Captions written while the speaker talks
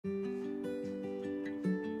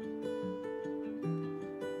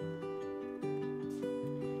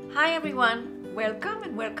Hi everyone, welcome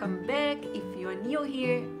and welcome back. If you are new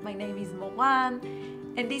here, my name is Moran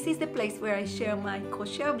and this is the place where I share my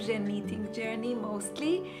CrochetObjet knitting journey,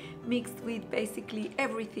 mostly mixed with basically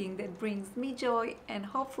everything that brings me joy and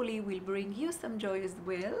hopefully will bring you some joy as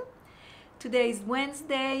well. Today is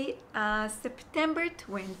Wednesday, September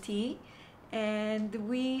 20, and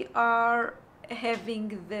we are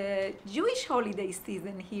having the Jewish holiday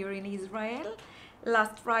season here in Israel.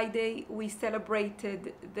 Last Friday we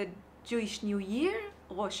celebrated the Jewish New Year,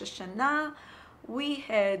 Rosh Hashanah. We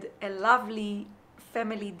had a lovely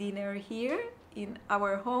family dinner here in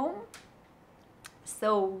our home.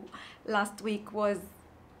 So last week was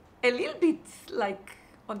a little bit like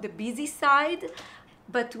on the busy side,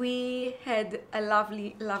 but we had a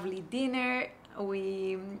lovely dinner.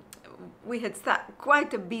 We had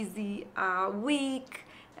quite a busy week,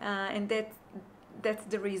 and that's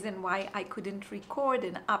the reason why I couldn't record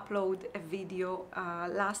and upload a video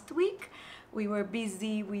last week. We were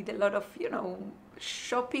busy with a lot of,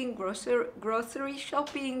 shopping, grocery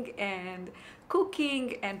shopping and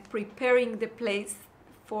cooking and preparing the place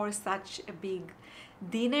for such a big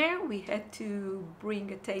dinner. We had to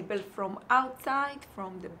bring a table from outside,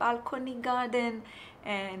 from the balcony garden,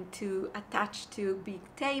 and to attach to big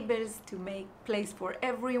tables to make place for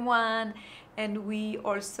everyone. And we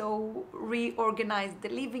also reorganized the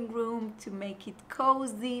living room to make it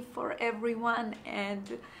cozy for everyone,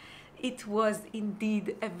 and it was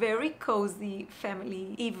indeed a very cozy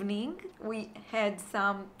family evening. We had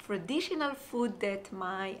some traditional food that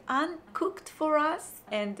my aunt cooked for us,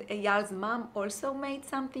 and Eyal's mom also made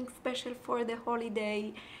something special for the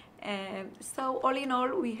holiday. So all in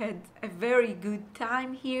all, we had a very good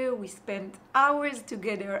time here. We spent hours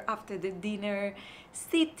together after the dinner,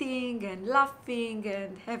 sitting and laughing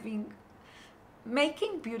and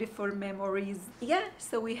making beautiful memories. Yeah,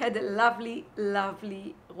 so we had a lovely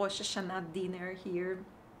Rosh Hashanah dinner here,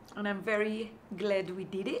 and I'm very glad we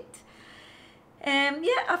did it. And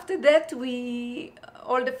yeah, after that,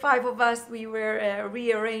 all the five of us, we were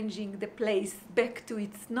rearranging the place back to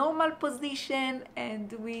its normal position,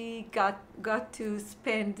 and we got to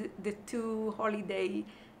spend the 2 holiday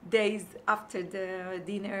days after the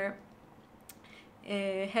dinner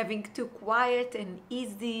having 2 quiet and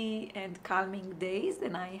easy and calming days.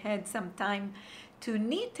 And I had some time to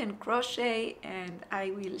knit and crochet, and I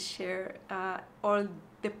will share all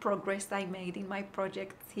the progress I made in my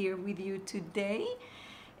projects here with you today.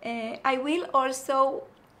 I will also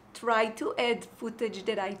try to add footage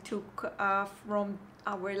that I took from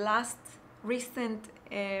our last recent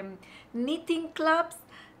knitting clubs.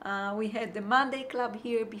 We had the Monday club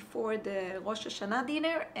here before the Rosh Hashanah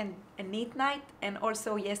dinner and a knit night, and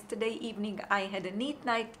also yesterday evening I had a knit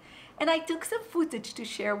night, and I took some footage to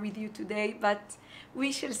share with you today, but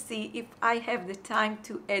we shall see if I have the time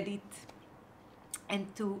to edit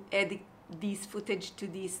and to edit this footage to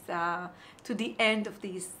the end of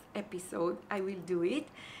this episode. I will do it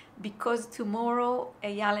because tomorrow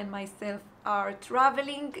Eyal and myself are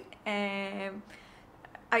traveling.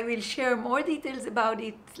 I will share more details about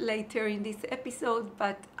it later in this episode,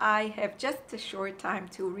 but I have just a short time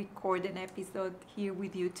to record an episode here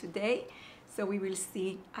with you today, so we will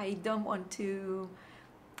see. I don't want to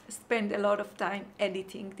spend a lot of time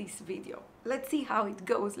editing this video. Let's see how it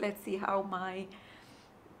goes. Let's see how my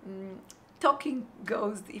talking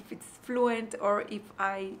goes, if it's fluent or if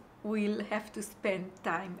I will have to spend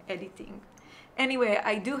time editing. Anyway,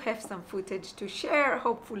 I do have some footage to share,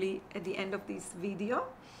 hopefully at the end of this video.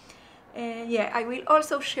 Yeah, I will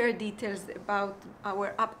also share details about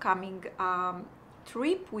our upcoming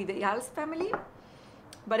trip with the Eyal's family,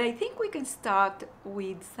 but I think we can start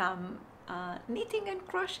with some knitting and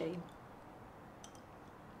crochet.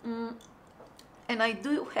 And I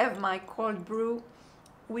do have my cold brew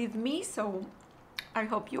with me, so I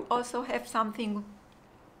hope you also have something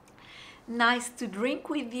nice to drink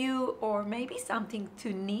with you, or maybe something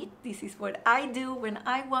to knit. This is what I do when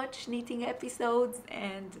I watch knitting episodes,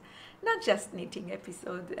 and not just knitting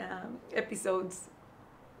episodes.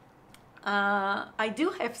 I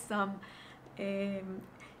do have some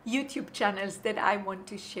YouTube channels that I want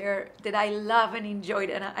to share, that I love and enjoyed,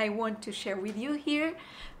 and I want to share with you here,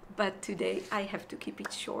 but today I have to keep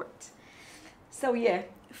it short. So yeah,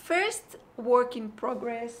 first work in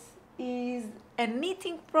progress is a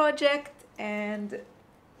knitting project, and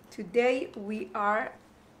today we are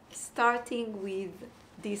starting with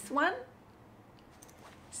this one.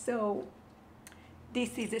 So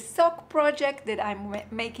this is a sock project that I'm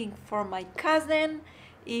making for my cousin.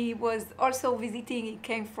 He was also visiting. He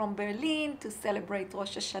came from Berlin to celebrate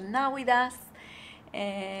Rosh Hashanah with us,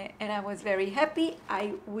 and I was very happy.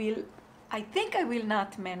 I will I think I will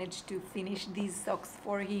not manage to finish these socks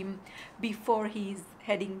for him before he's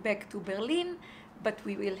heading back to Berlin, but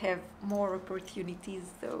we will have more opportunities.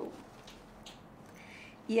 So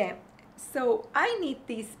yeah, so I need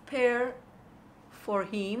this pair for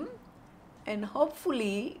him, and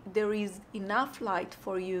hopefully there is enough light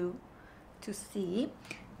for you to see.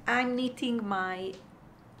 I'm knitting my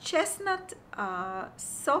chestnut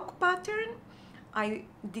sock pattern.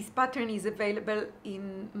 This pattern is available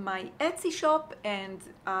in my Etsy shop, and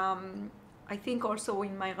I think also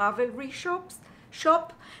in my Ravelry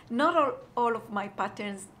shop. Not all of my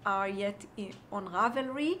patterns are yet on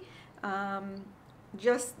Ravelry,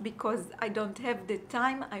 just because I don't have the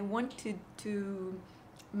time. I wanted to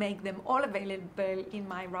make them all available in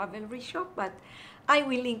my Ravelry shop, but I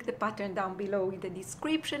will link the pattern down below in the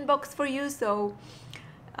description box for you. So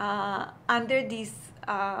under this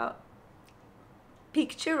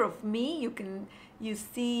picture of me, you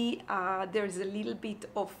see there's a little bit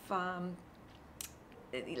of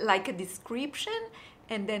like a description,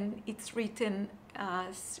 and then it's written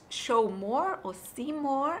show more or see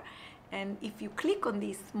more, and if you click on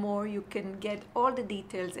this more, you can get all the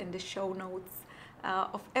details and the show notes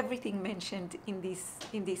of everything mentioned in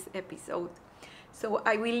this episode. So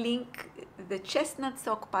I will link the chestnut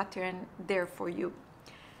sock pattern there for you.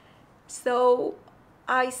 So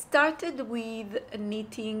I started with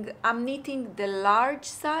knitting. I'm knitting the large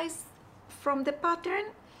size from the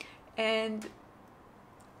pattern, and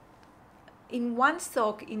in one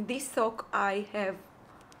sock, in this sock, I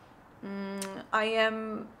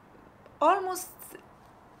am almost,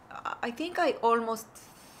 I think I almost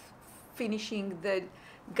finishing the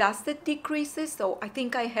gusset decreases, so I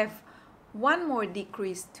think I have one more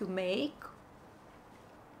decrease to make.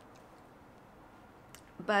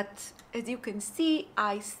 But as you can see,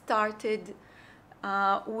 I started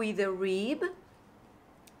with a rib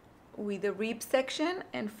section,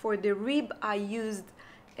 and for the rib I used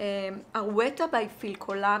Arwetta by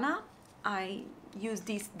Filcolana. I used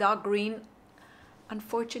this dark green.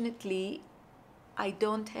 Unfortunately, I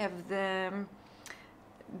don't have the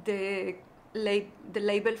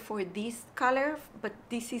label for this color, but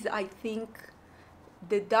this is, I think,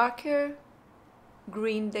 the darker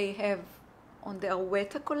green they have on the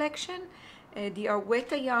Arwetta collection. The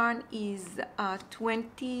Arwetta yarn is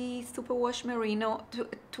 20 superwash merino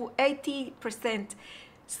to 80%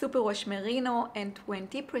 superwash merino and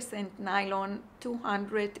 20% nylon,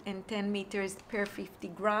 210 meters per 50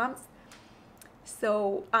 grams.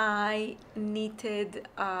 So I knitted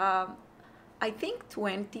I think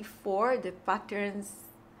 24. The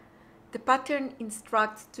pattern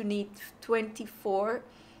instructs to knit 24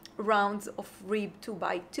 rounds of rib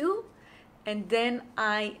 2x2, and then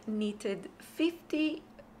I knitted 50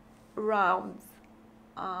 rounds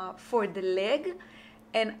for the leg,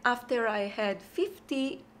 and after I had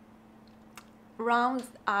 50 rounds,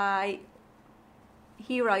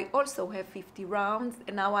 here I also have 50 rounds,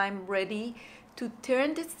 and now I'm ready to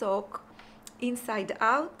turn the sock inside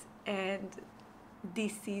out, and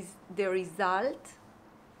this is the result.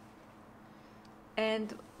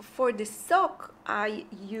 And for the sock I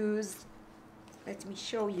use, let me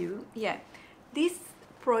show you, yeah, this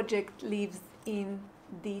project lives in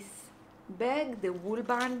this bag, the Wool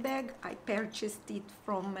Barn bag. I purchased it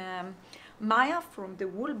from Maya from the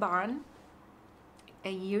Wool Barn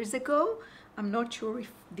years ago. I'm not sure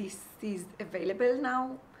if this is available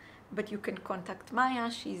now, but you can contact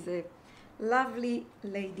Maya. She's a lovely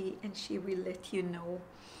lady and she will let you know.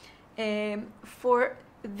 For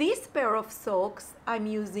this pair of socks, I'm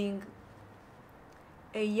using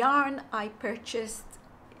a yarn I purchased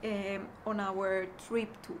on our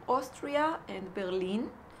trip to Austria and Berlin,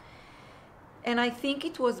 and I think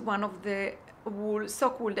it was one of the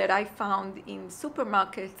sock wool that I found in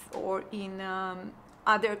supermarkets or in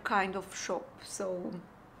other kind of shop. So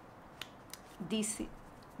this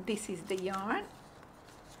is the yarn.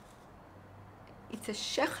 It's a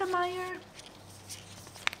Schechemeyer.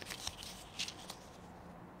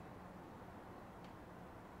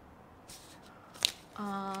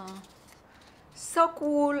 Sock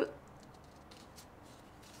wool,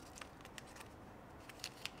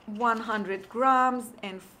 100 grams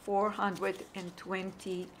and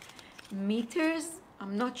 420 meters.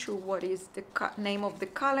 I'm not sure what is the name of the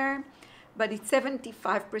color, but it's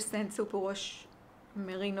 75% superwash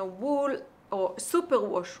merino wool or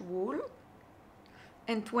superwash wool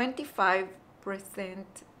and 25%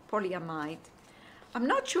 polyamide. I'm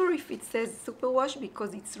not sure if it says superwash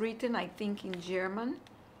because it's written, I think, in German,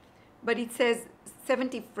 but it says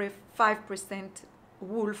 75%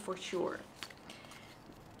 wool for sure.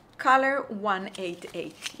 Color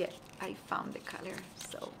 188. Yeah, I found the color.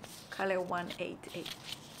 So color 188.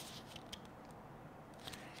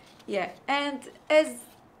 Yeah, and as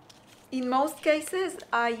in most cases,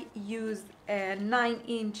 I use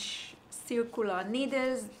 9-inch circular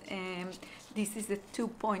needles. This is a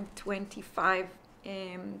 2.25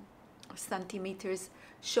 centimeters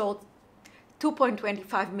short,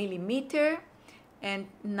 2.25 millimeter, and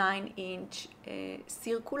 9-inch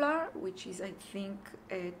circular, which is I think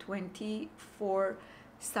 24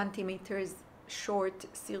 centimeters short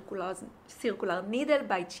circular needle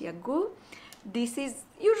by Chiagu. This is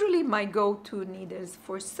usually my go-to needles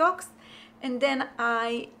for socks. And then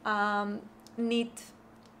I knit.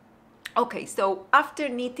 Okay, so after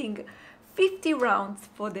knitting 50 rounds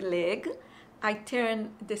for the leg, I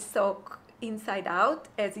turn the sock inside out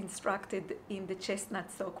as instructed in the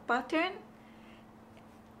Chestnut sock pattern.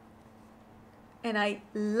 And I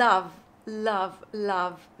love, love,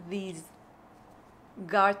 love these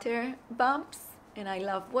garter bumps, and I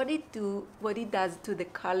love what it does to the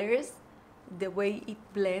colors, the way it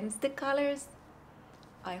blends the colors.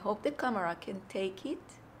 I hope the camera can take it,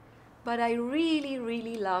 but I really,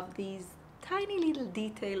 really love these tiny little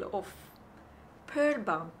detail of pearl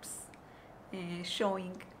bumps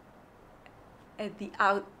showing at the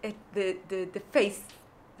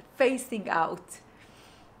facing out.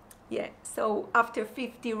 Yeah, so after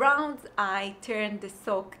 50 rounds, I turn the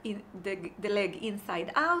sock in the leg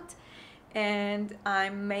inside out, and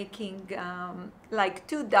I'm making like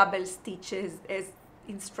 2 double stitches as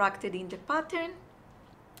instructed in the pattern.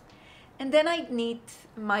 And then I knit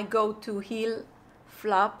my go-to heel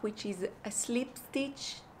flap, which is a slip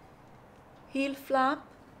stitch heel flap.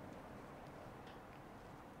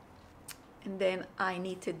 And then I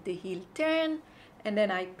knitted the heel turn, and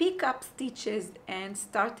then I pick up stitches and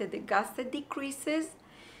started the gusset decreases.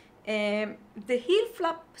 The heel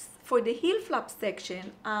flaps, for the heel flap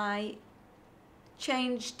section, I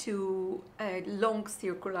changed to long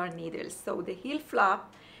circular needles. So the heel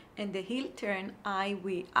flap and the heel turn, I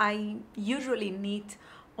usually knit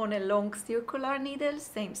on a long circular needle,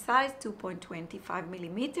 same size, 2.25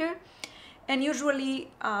 millimeter. And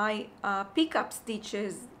usually I pick up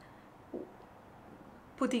stitches,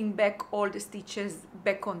 putting back all the stitches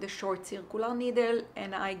back on the short circular needle,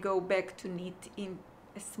 and I go back to knit in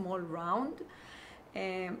a small round,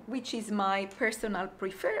 which is my personal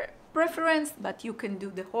preference, but you can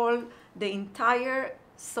do the entire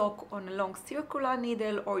sock on a long circular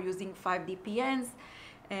needle or using 5 DPNs.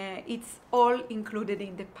 It's all included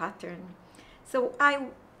in the pattern. So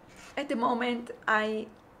at the moment, I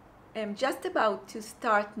am just about to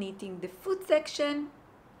start knitting the foot section,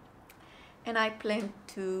 and I plan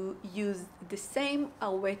to use the same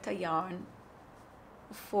Alweta yarn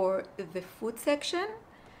for the foot section.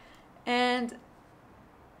 And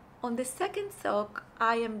on the second sock,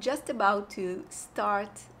 I am just about to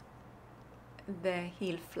start the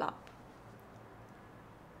heel flap.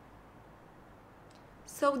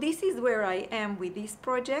 So this is where I am with this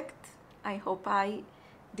project. I hope I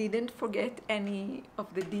didn't forget any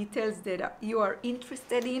of the details that you are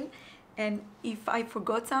interested in. And if I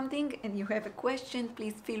forgot something and you have a question,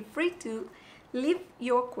 please feel free to leave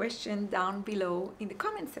your question down below in the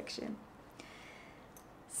comment section.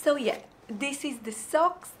 So yeah, this is the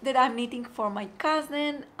socks that I'm knitting for my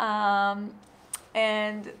cousin,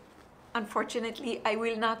 and unfortunately I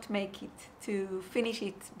will not make it to finish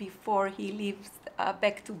it before he leaves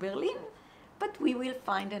back to Berlin, but we will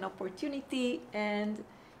find an opportunity, and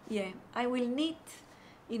yeah, I will knit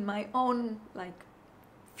in my own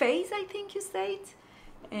phase, I think you say it,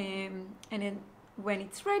 and then when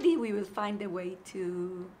it's ready, we will find a way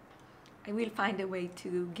to, I will find a way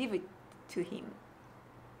to give it to him.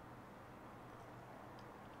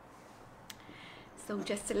 So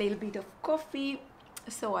just a little bit of coffee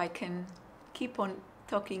so I can keep on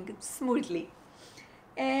talking smoothly.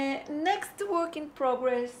 Next work in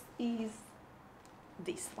progress is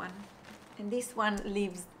this one, and this one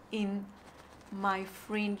lives in my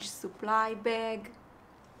Fringe Supply bag.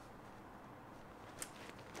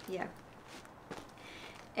 Yeah.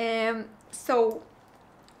 So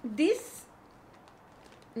this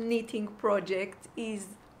knitting project is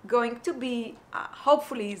going to be,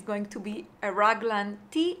 hopefully is going to be a raglan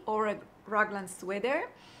tee or a raglan sweater.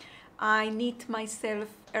 I knit myself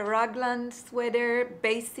a raglan sweater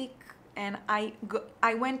basic, and I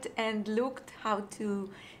went and looked how to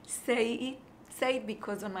say it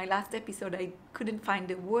because on my last episode I couldn't find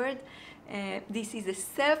the word. This is a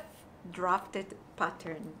self-drafted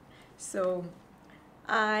pattern. So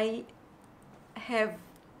I have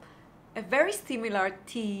a very similar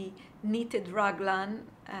tee knitted raglan,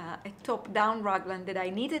 a top-down raglan that I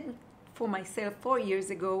knitted for myself 4 years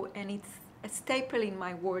ago, and it's a staple in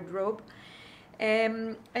my wardrobe.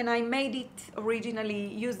 And I made it originally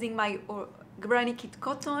using my Granny Kit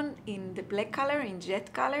cotton in the black color, in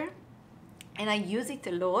jet color, and I use it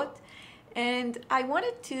a lot. And I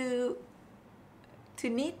wanted to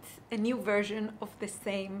knit a new version of the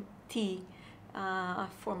same tee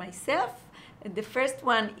for myself. The first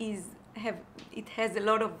one is it has a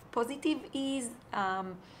lot of positive ease.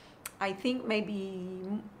 I think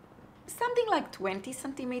maybe something like 20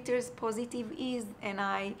 centimeters positive ease, and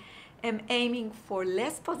I am aiming for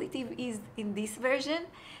less positive ease in this version.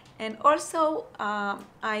 And also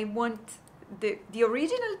I want the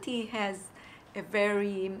original tee has a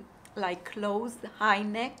very like closed high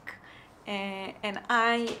neck, and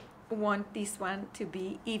I want this one to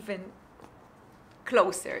be even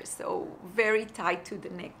closer, so very tight to the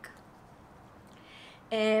neck.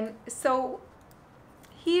 So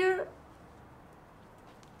here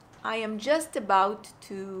I am just about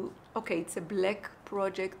to, okay, it's a black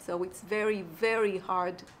project, so it's very, very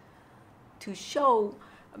hard to show,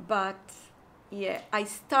 but yeah, I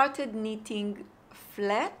started knitting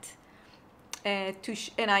flat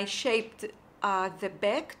and I shaped the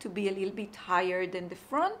back to be a little bit higher than the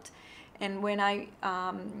front. And when I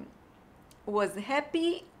was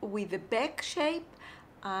happy with the back shape,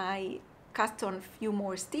 I cast on a few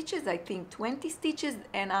more stitches, I think 20 stitches,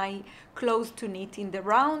 and I closed to knit in the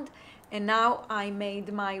round. And now I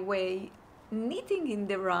made my way knitting in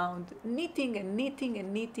the round, knitting and knitting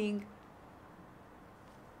and knitting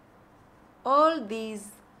all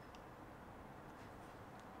these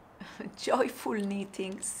joyful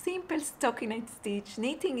knitting, simple stockinette stitch,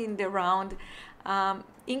 knitting in the round,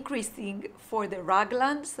 increasing for the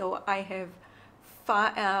raglan. So I have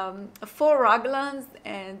 4 raglans,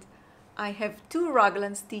 and I have 2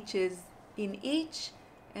 raglan stitches in each,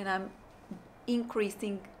 and I'm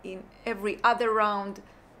increasing in every other round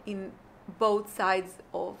in both sides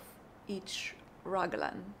of each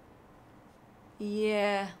raglan.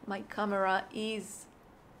 Yeah, my camera is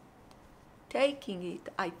taking it,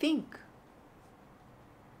 I think.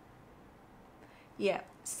 Yeah,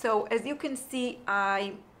 so as you can see,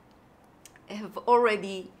 I have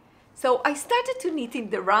already, so I started to knit in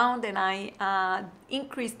the round, and I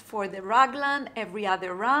increased for the raglan every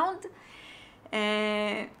other round,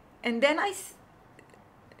 and then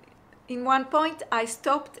in one point I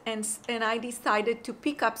stopped and I decided to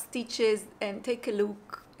pick up stitches and take a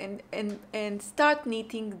look and start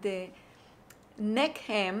knitting the neck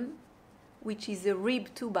hem, which is a rib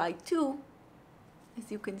 2x2,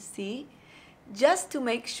 as you can see, just to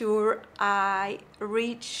make sure I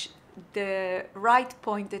reach the right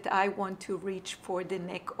point that I want to reach for the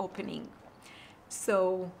neck opening.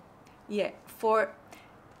 So yeah,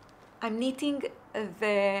 I'm knitting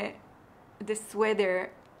the sweater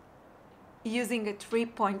using a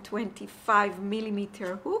 3.25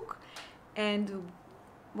 millimeter hook, and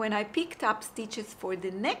when I picked up stitches for the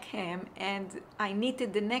neck hem and I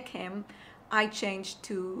knitted the neck hem, I changed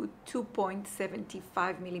to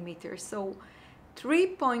 2.75 millimeters. So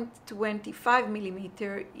 3.25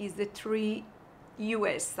 millimeter is the 3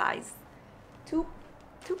 US size.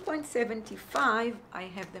 2.75, I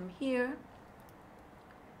have them here,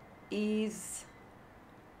 is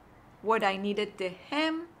what I needed the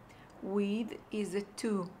hem with, is a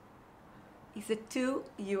 2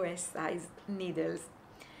 US size needles.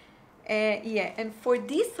 Yeah, and for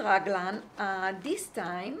this raglan, this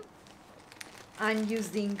time I'm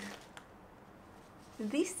using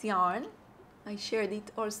this yarn. I shared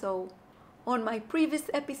it also on my previous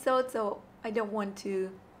episode, so I don't want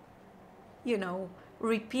to, you know,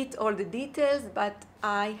 repeat all the details, but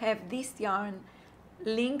I have this yarn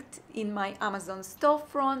linked in my Amazon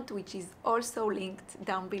storefront, which is also linked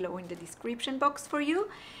down below in the description box for you.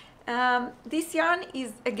 This yarn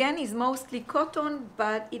is mostly cotton,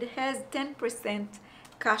 but it has 10%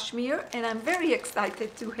 cashmere, and I'm very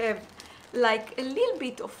excited to have like a little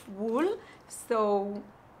bit of wool. So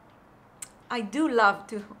I do love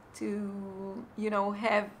to you know,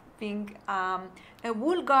 having a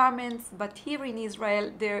wool garments, but here in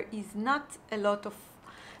Israel there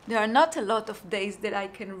are not a lot of days that I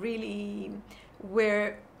can really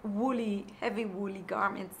wear heavy woolly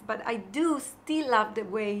garments, but I do still love the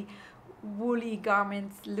way woolly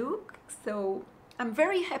garments look. So I'm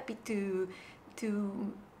very happy to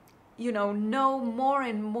you know more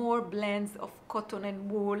and more blends of cotton and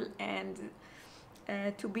wool, and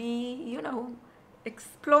to be, you know,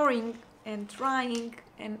 exploring and trying.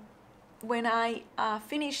 And when I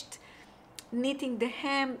finished knitting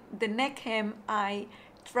the neck hem, I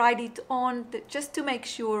tried it on just to make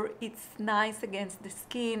sure it's nice against the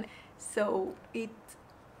skin. So it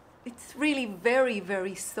it's really very,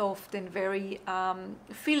 very soft and very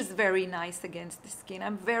feels very nice against the skin.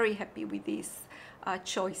 I'm very happy with this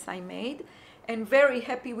choice I made, and very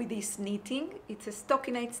happy with this knitting. It's a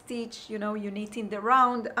stockinette stitch, you know, you knit in the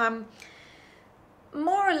round.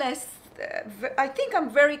 More or less, I think I'm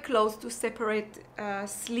very close to separate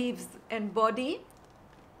sleeves and body,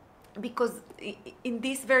 because in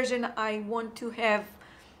this version I want to have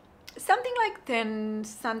something like 10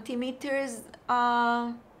 centimeters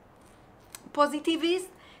positives,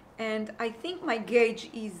 and I think my gauge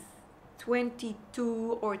is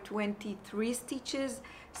 22 or 23 stitches,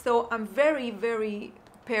 so I'm very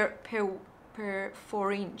per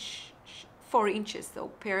 4 inches, so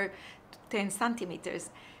per 10 centimeters.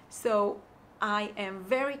 So I am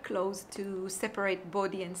very close to separate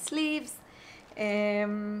body and sleeves,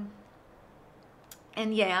 and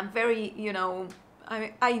yeah, I'm very, you know,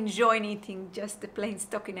 I enjoy knitting just the plain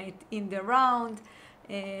stockinette in the round.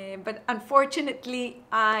 But unfortunately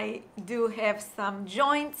I do have some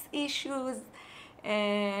joints issues,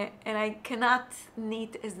 and I cannot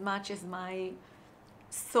knit as much as my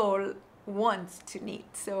soul wants to knit,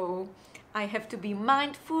 so I have to be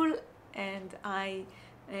mindful, and I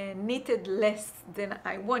knitted less than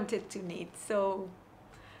I wanted to knit. So,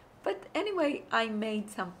 but anyway, I made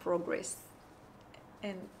some progress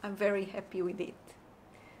and I'm very happy with it.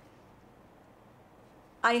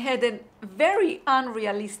 I had a very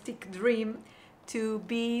unrealistic dream to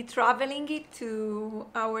be traveling it to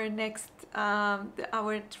our next,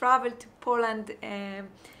 our travel to Poland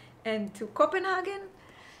and to Copenhagen,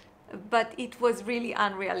 but it was really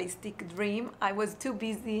unrealistic dream. I was too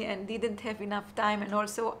busy and didn't have enough time, and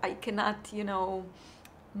also I cannot, you know,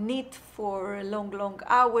 knit for long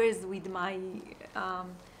hours with my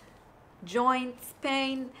joints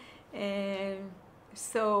pain,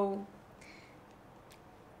 so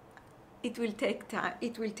it will take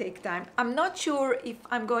time. I'm not sure if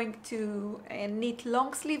I'm going to knit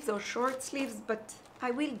long sleeves or short sleeves, but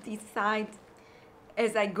I will decide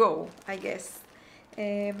as I go, I guess.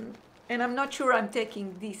 And I'm not sure I'm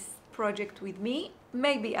taking this project with me.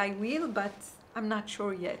 Maybe I will, but I'm not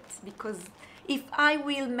sure yet, because if I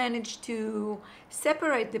will manage to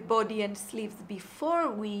separate the body and sleeves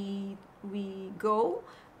before we go,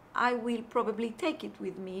 I will probably take it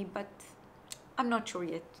with me, but I'm not sure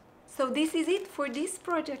yet. So this is it for this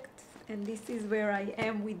project, and this is where I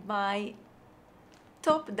am with my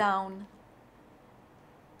top-down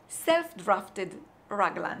self-drafted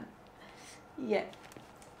raglan. Yeah.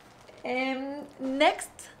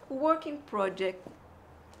 Next work in progress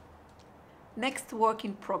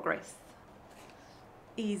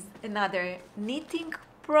is another knitting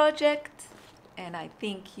project, and I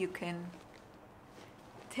think you can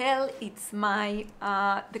tell it's my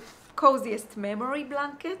the coziest memory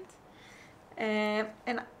blanket, and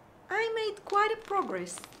I made quite a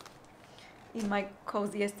progress in my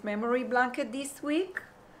coziest memory blanket this week.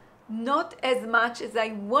 Not as much as I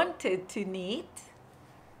wanted to knit,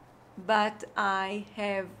 but I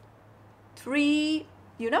have 3,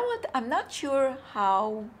 you know what, I'm not sure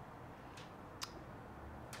how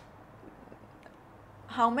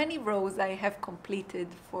many rows I have completed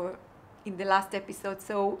in the last episode,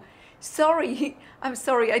 so sorry, I'm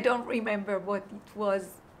sorry, I don't remember what it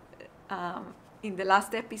was in the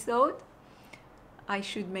last episode. I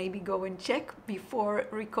should maybe go and check before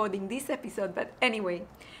recording this episode, but anyway,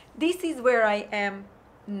 this is where I am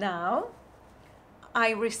now.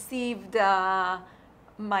 I received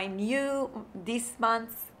my new, this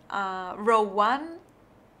month's row 1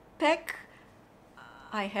 pack.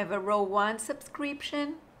 I have a row 1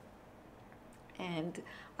 subscription, and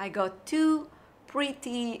I got 2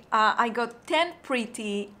 pretty, I got 10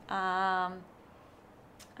 pretty,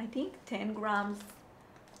 I think 10 grams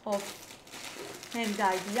of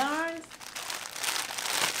hand-dyed yarns,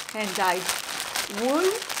 hand-dyed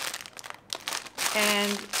wool,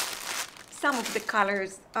 and some of the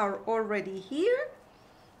colors are already here,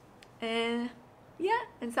 and yeah,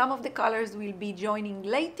 and some of the colors will be joining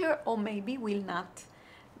later, or maybe will not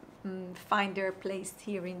find their place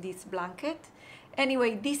here in this blanket.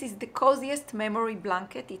 Anyway, this is the coziest memory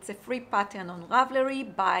blanket. It's a free pattern on Ravelry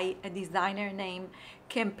by a designer named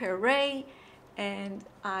Kemper Ray, and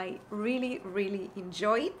I really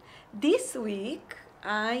enjoy it. This week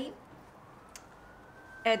I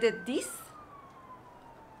added this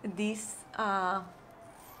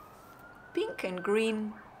pink and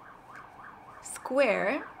green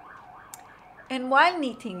square, and while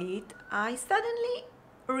knitting it I suddenly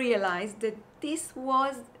realized that this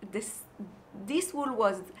wool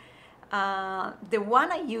was the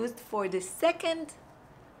one I used for the second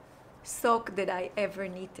sock that I ever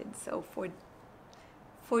knitted. So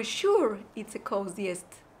for for sure it's the coziest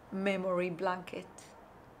memory blanket.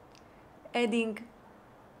 Adding,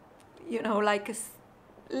 you know, like a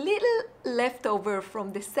little leftover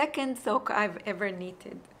from the second sock I've ever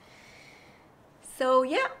knitted. So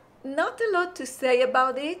yeah, not a lot to say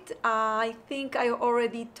about it. I think I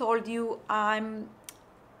already told you I'm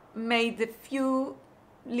made a few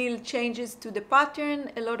little changes to the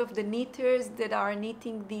pattern. A lot of the knitters that are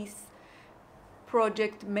knitting this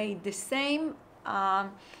project made the same, are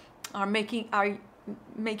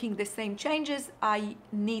making the same changes. I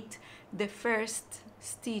knit the first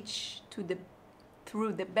stitch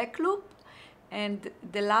through the back loop, and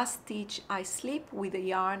the last stitch I slip with the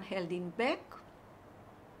yarn held in back.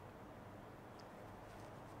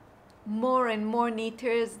 More and more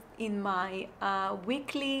knitters in my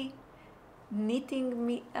weekly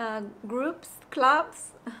knitting clubs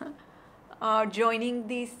are joining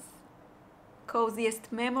this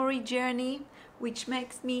coziest memory journey, which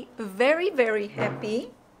makes me very, very happy,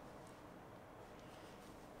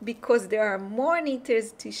 because there are more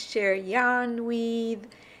knitters to share yarn with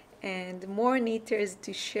and more knitters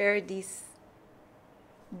to share this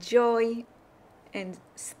joy and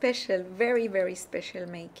special, very, very special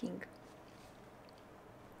making.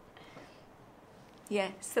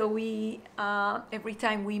 Yeah, so we every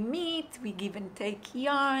time we meet, we give and take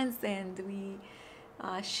yarns, and we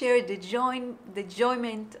share the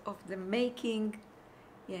enjoyment of the making.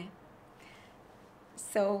 Yeah.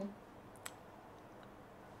 So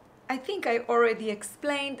I think I already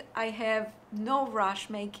explained. I have no rush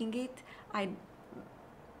making it. I,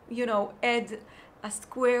 you know, add a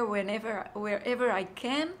square wherever I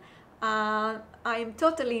can. I'm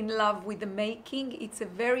totally in love with the making. It's a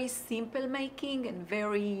very simple making and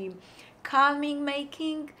very calming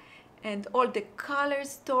making, and all the color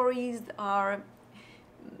stories are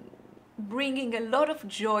bringing a lot of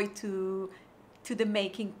joy to the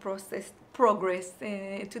making process,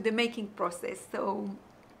 to the making process. So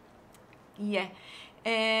yeah,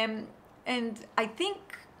 and I think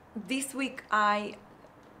this week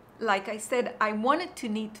like I said, I wanted to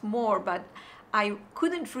knit more, but I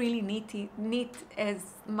couldn't really knit as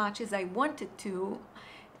much as I wanted to.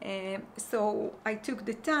 So I took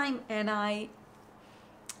the time and I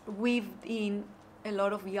weaved in a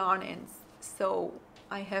lot of yarn ends. So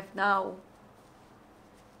I have now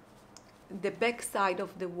the back side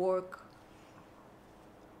of the work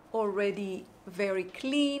already very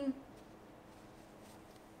clean.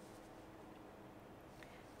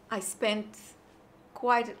 I spent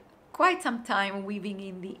quite some time weaving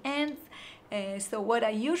in the ends. So what I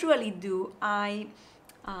usually do, I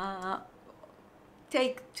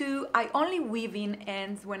only weave in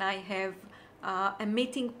ends when I have a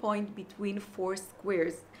meeting point between 4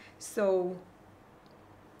 squares. So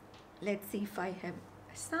let's see if I have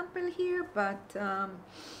a sample here, but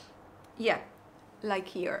yeah, like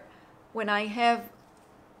here. When I have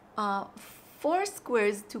 4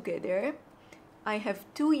 squares together, I have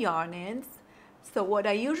 2 yarn ends. So what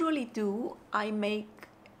I usually do, I make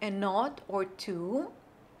a knot or 2,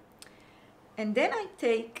 and then I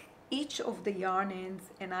take each of the yarn ends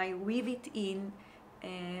and I weave it in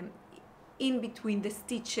between the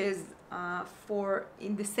stitches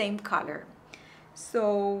in the same color.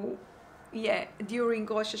 So yeah, during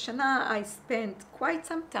Rosh Hashanah I spent quite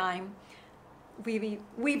some time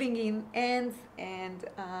weaving in ends, and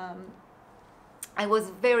I was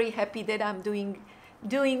very happy that I'm doing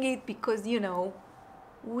it, because, you know,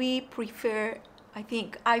 I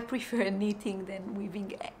think I prefer knitting than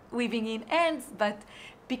weaving in ends, but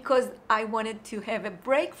because I wanted to have a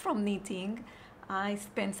break from knitting, I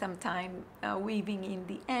spent some time weaving in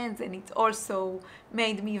the ends, and it also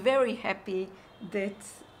made me very happy that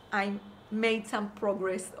I made some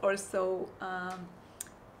progress also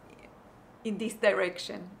in this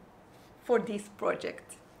direction for this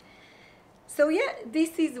project. So yeah,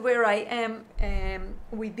 this is where I am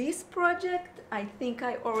with this project. I think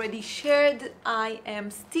I already shared. I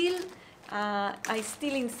still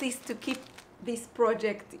insist to keep this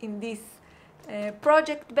project in this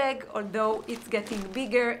project bag, although it's getting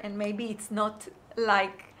bigger and maybe it's not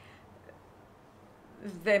like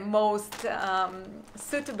the most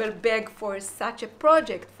suitable bag for such a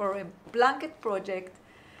project, for a blanket project,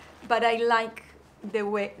 but I like the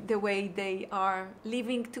way they are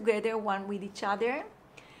living together one with each other,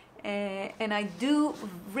 and I do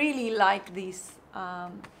really like this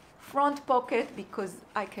front pocket, because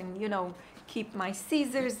I can, you know, keep my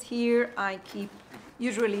scissors here.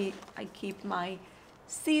 Usually I keep my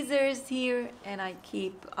scissors here, and I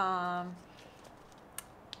keep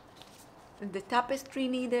the tapestry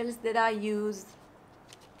needles that I use.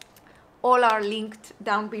 All are linked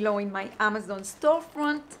down below in my Amazon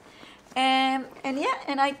storefront. And yeah,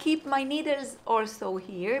 and I keep my needles also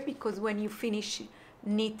here, because when you finish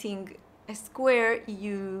knitting a square,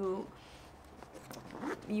 you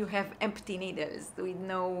have empty needles with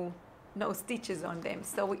no stitches on them.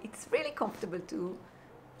 So it's really comfortable to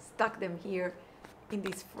stuck them here in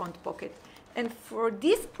this front pocket. And for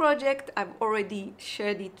this project, I've already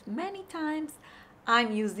shared it many times.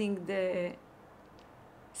 I'm using the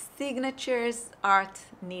Signatures Art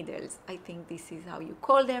needles. I think this is how you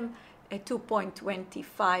call them. A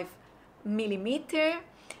 2.25 millimeter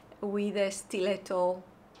with a stiletto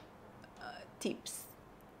tips.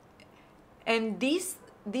 And these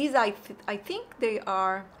I think they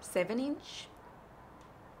are 7-inch.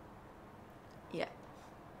 Yeah,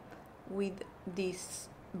 with this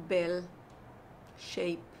bell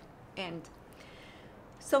shape end.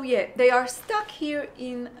 So yeah, they are stuck here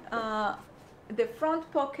in the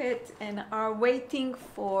front pocket and are waiting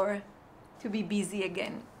to be busy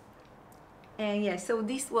again. And yeah, so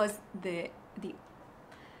this was the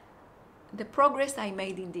progress I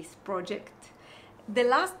made in this project. The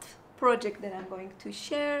last project that I'm going to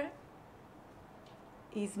share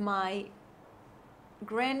is my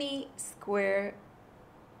granny square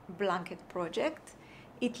blanket project.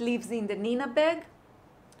 It lives in the Nina bag.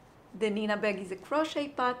 The Nina bag is a crochet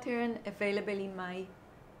pattern available in my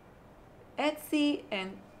Etsy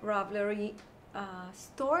and Ravelry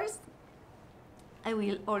stores. I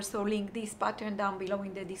will also link this pattern down below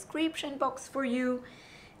in the description box for you.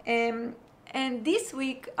 And this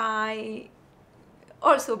week I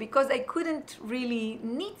also, because I couldn't really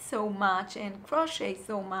knit so much and crochet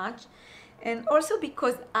so much, and also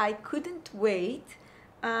because I couldn't wait,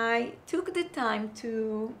 I took the time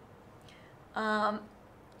to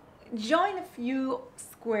join a few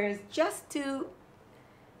squares just to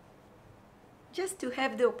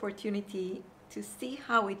have the opportunity to see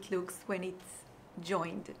how it looks when it's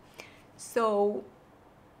joined. So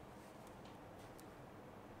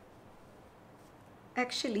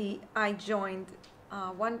actually I joined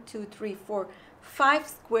 1, 2, 3, 4, 5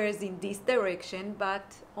 squares in this direction,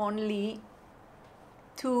 but only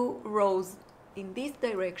 2 rows in this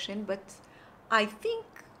direction. But I think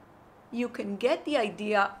you can get the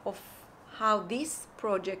idea of how this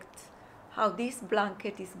project, how this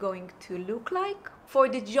blanket is going to look like. For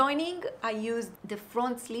the joining, I used the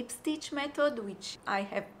front slip stitch method, which I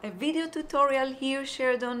have a video tutorial here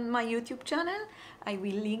shared on my YouTube channel. I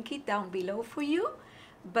will link it down below for you.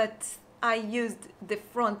 But I used the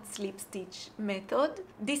front slip stitch method.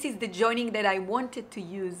 This is the joining that I wanted to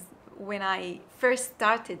use when I first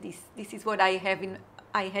started this. This is what I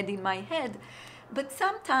had in my head. But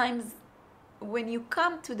sometimes when you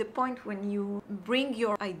come to the point when you bring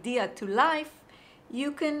your idea to life,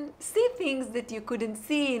 you can see things that you couldn't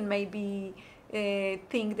see, and maybe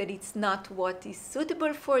think that it's not what is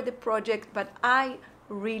suitable for the project. But I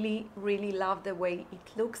really, really love the way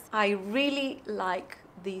it looks. I really like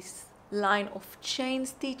this line of chain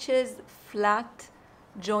stitches, flat,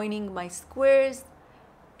 joining my squares,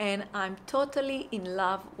 and I'm totally in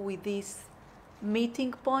love with this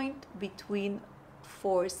meeting point between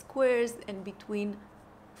 4 squares and between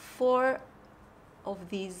 4 of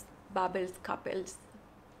these bubbles couples.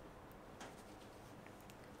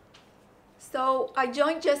 So I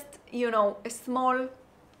joined just,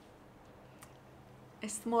 a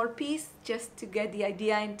small piece just to get the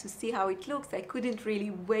idea and to see how it looks. I couldn't really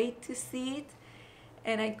wait to see it,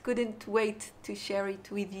 and I couldn't wait to share it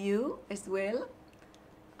with you as well.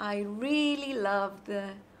 I really love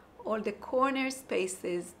all the corner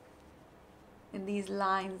spaces and these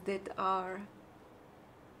lines that are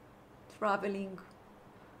traveling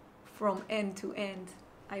from end to end.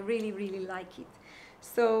 I really, really like it.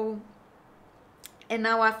 So, and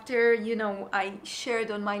now after, I shared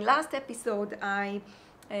on my last episode, I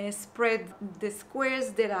spread the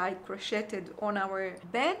squares that I crocheted on our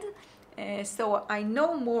bed. So I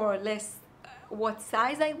know more or less what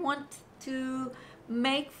size I want to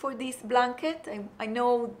make for this blanket. I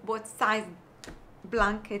know what size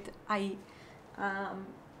blanket I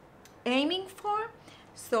aiming for,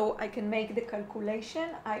 so I can make the calculation.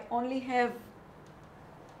 I only have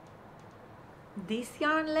this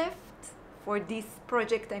yarn left. For this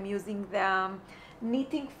project I'm using the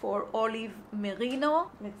Knitting for Olive Merino.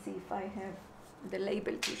 Let's see if I have the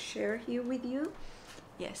label to share here with you.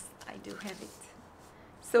 Yes, I do have it.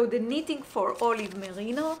 So the Knitting for Olive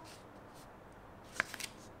Merino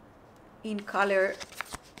in color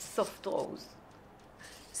Soft Rose.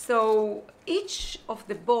 So each of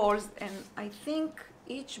the balls, and I think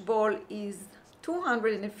each ball is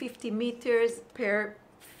 250 meters per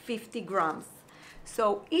 50 grams.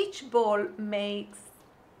 So each ball makes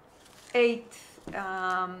 8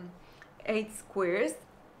 squares,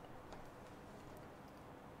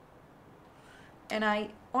 and I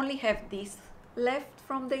only have this left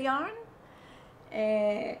from the yarn,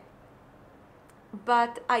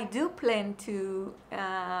 but I do plan to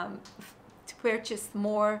purchase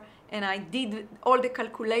more, and I did all the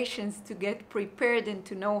calculations to get prepared and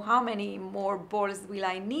to know how many more balls will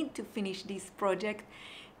I need to finish this project,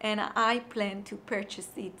 and I plan to purchase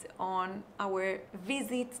it on our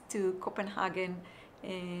visit to Copenhagen.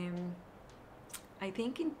 I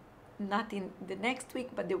think not in the next week,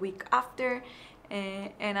 but the week after,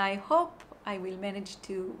 and I hope I will manage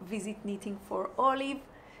to visit Knitting for Olive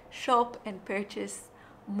shop and purchase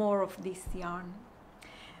more of this yarn.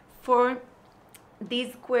 For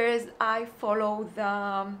these squares, I follow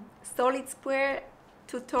the solid square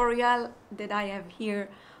tutorial that I have here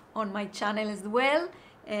on my channel as well.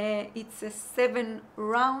 It's a 7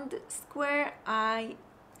 round square. I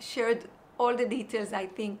shared all the details, I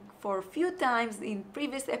think, for a few times in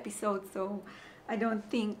previous episodes, so I don't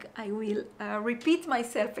think I will repeat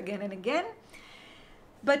myself again and again.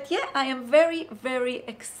 But yeah, I am very, very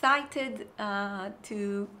excited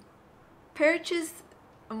to purchase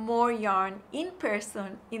more yarn in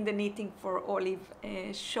person in the Knitting for Olive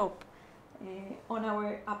shop on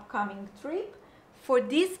our upcoming trip. For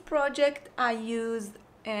this project, I used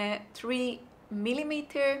a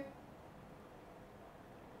 3mm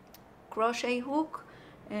crochet hook,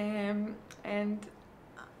 and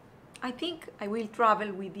I think I will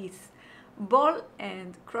travel with this ball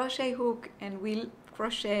and crochet hook, and will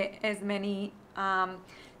crochet as many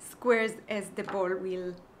squares as the ball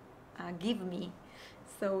will give me.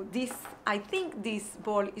 So this, I think this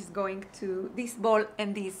ball is going to, this ball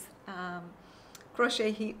and this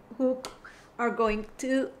crochet hook are going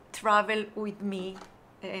to travel with me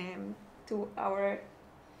to our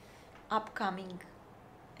upcoming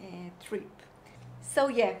trip. So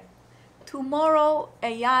yeah, tomorrow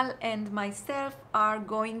Eyal and myself are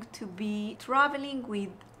going to be traveling with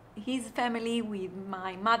his family, with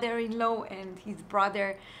my mother-in-law and his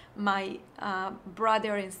brother, my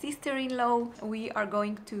brother and sister-in-law. We are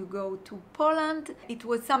going to go to Poland. It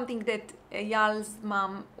was something that Eyal's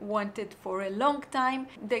mom wanted for a long time.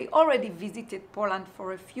 They already visited Poland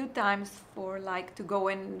for a few times, for like to go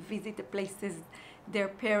and visit the places their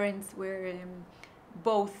parents were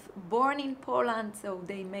both born in Poland, so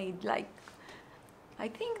they made like, I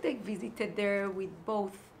think they visited there with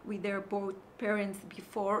their both parents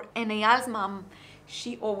before. And Eyal's mom,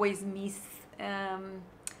 she always missed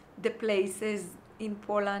the places in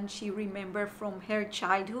Poland she remembered from her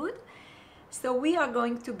childhood. So we are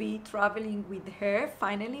going to be traveling with her.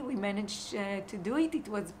 Finally, we managed to do it. It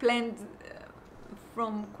was planned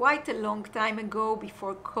from quite a long time ago,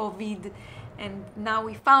 before COVID, and now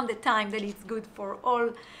we found a time that it's good for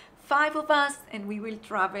all 5 of us, and we will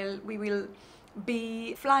travel. We will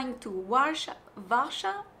be flying to Warsaw,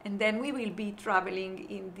 and then we will be traveling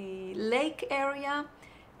in the lake area,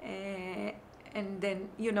 and then,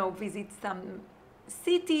 you know, visit some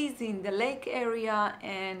cities in the lake area,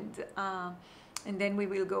 and then we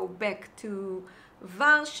will go back to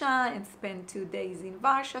Warsaw and spend 2 days in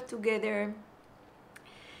Warsaw together.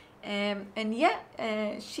 And yeah,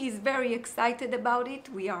 she's very excited about it.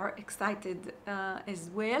 We are excited as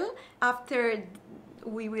well. After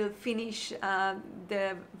we will finish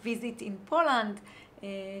the visit in Poland,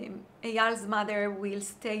 Eyal's mother will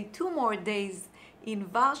stay 2 more days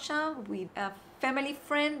in Warsaw with a family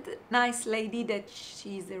friend, nice lady that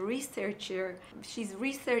she's a researcher. She's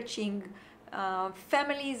researching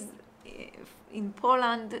families in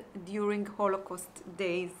Poland during Holocaust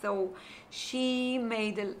days. So she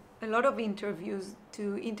made a lot of interviews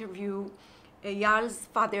to interview Eyal's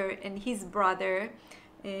father and his brother.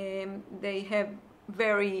 They have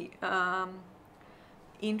very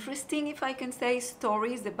interesting, if I can say,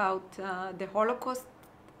 stories about the Holocaust,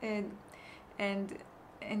 and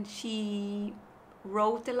she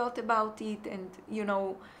wrote a lot about it, and you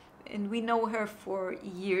know, and we know her for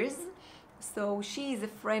years. So she is a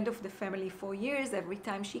friend of the family for years. Every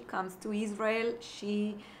time she comes to Israel,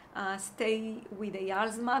 she stay with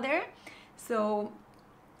Eyal's mother. So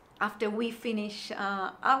after we finish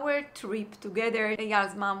our trip together,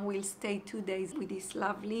 Eyal's mom will stay 2 days with this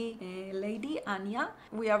lovely lady, Anya.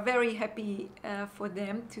 We are very happy for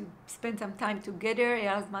them to spend some time together.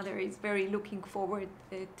 Eyal's mother is very looking forward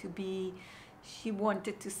to be, she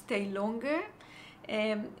wanted to stay longer.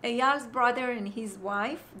 Eyal's brother and his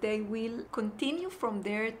wife, they will continue from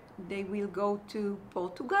there. They will go to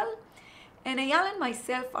Portugal, And Eyal and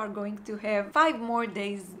myself are going to have 5 more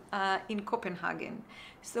days in Copenhagen.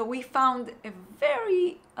 So we found a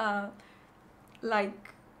very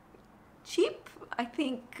cheap, I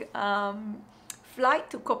think, flight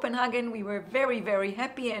to Copenhagen. We were very, very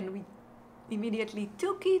happy and we immediately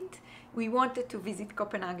took it. We wanted to visit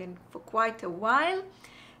Copenhagen for quite a while.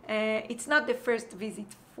 It's not the first visit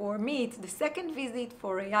for me, it's the second visit.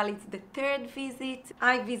 For Eyal, it's the third visit.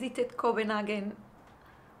 I visited Copenhagen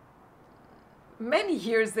many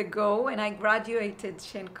years ago when I graduated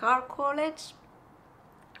Shenkar College.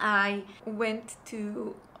 I went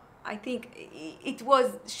to, I think it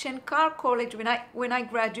was Shenkar College when I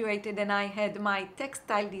graduated, and I had my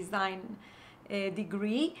textile design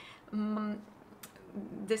degree.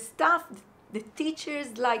 The staff, the teachers,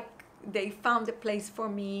 they found a place for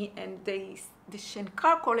me, and the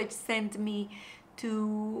Shenkar College sent me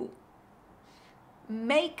to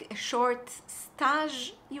make a short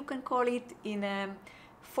stage, you can call it, in a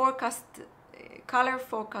color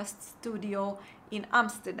forecast studio in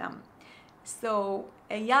Amsterdam. So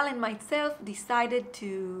Eyal and myself decided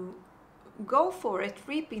to go for a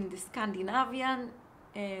trip in the Scandinavian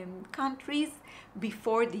countries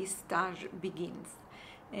before this stage begins.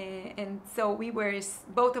 And so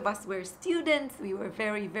both of us were students. We were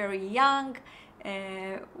very, very young.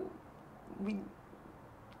 We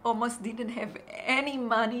almost didn't have any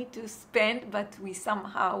money to spend, but we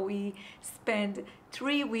spent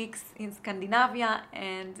 3 weeks in Scandinavia,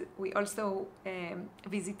 and we also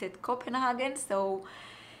visited Copenhagen. So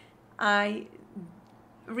I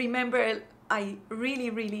remember I really,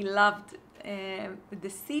 really loved the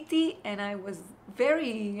city, and I was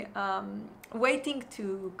very waiting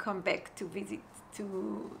to come back to visit,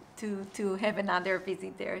 to have another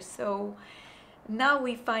visit there. So now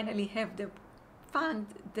we finally have found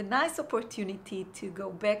the nice opportunity to go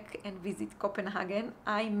back and visit Copenhagen.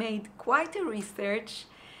 I made quite a research,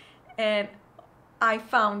 and I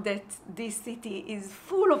found that this city is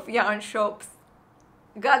full of yarn shops.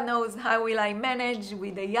 God knows how will I manage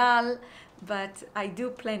with Eyal, but I do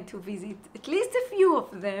plan to visit at least a few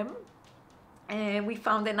of them. We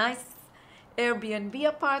found a nice Airbnb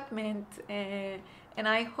apartment, and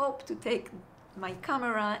I hope to take my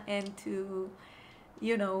camera and to,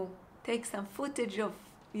 take some footage of,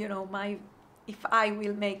 if I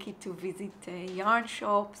will make it to visit yarn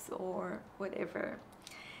shops or whatever.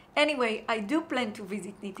 Anyway, I do plan to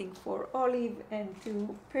visit Knitting for Olive and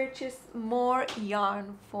to purchase more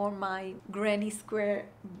yarn for my granny square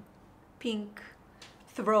pink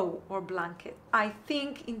throw or blanket. I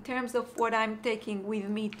think in terms of what I'm taking with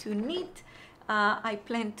me to knit, I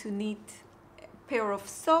plan to knit a pair of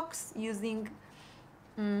socks using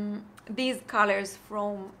these colors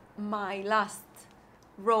from my last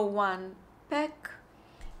row 1 pack.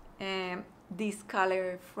 This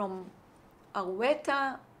color from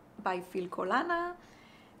Aweta by Filcolana,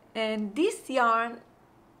 and this yarn,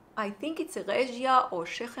 I think it's a Regia or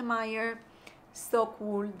Schechemeyer sock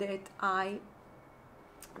wool that I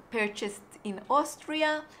purchased in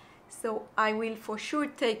Austria. So I will for sure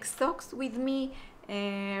take socks with me.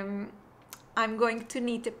 I'm going to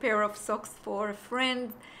knit a pair of socks for a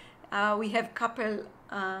friend. We have couple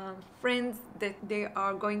friends that they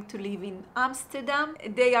are going to live in Amsterdam.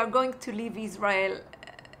 They are going to leave Israel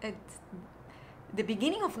at the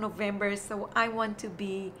beginning of November, so I want to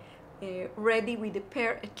be ready with a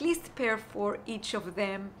pair, at least a pair for each of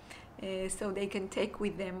them, so they can take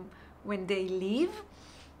with them when they leave.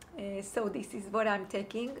 So this is what I'm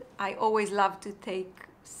taking. I always love to take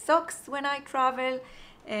socks when I travel,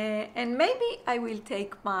 and maybe I will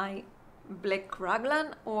take my black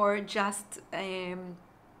raglan or just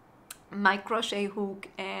my crochet hook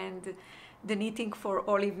and the Knitting for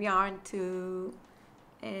Olive yarn to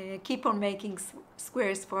keep on making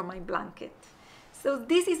squares for my blanket. So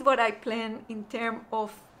this is what I plan in terms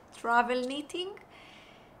of travel knitting.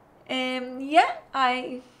 Yeah,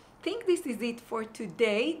 I think this is it for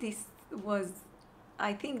today.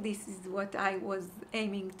 I think this is what I was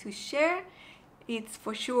aiming to share. It's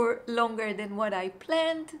for sure longer than what I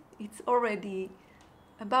planned. It's already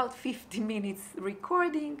about 50 minutes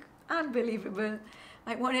recording. Unbelievable.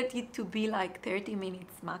 I wanted it to be like 30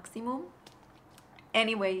 minutes maximum.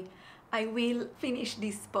 Anyway, I will finish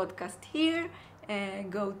this podcast here and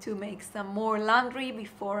go to make some more laundry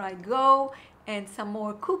before I go, and some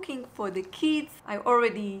more cooking for the kids. I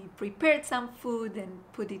already prepared some food and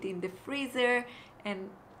put it in the freezer, and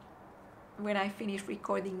when I finish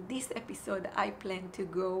recording this episode, I plan to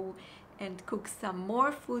go and cook some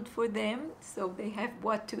more food for them so they have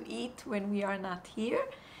what to eat when we are not here.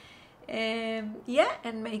 Yeah,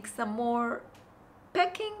 and make some more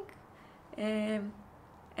packing.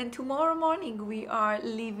 and tomorrow morning we are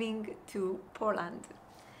leaving to Poland.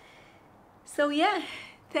 So yeah,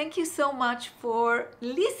 thank you so much for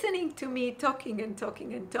listening to me talking and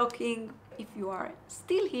talking and talking. If you are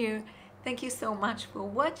still here, thank you so much for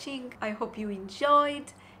watching. I hope you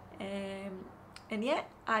enjoyed. And yeah,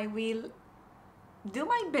 I will do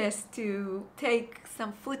my best to take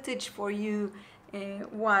some footage for you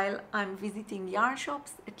while I'm visiting yarn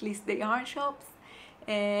shops, at least the yarn shops.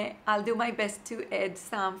 I'll do my best to add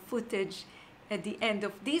some footage at the end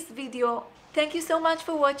of this video. Thank you so much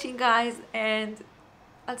for watching, guys, and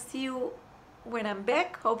I'll see you when I'm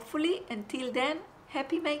back, hopefully. Until then,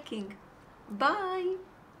 happy making. Bye.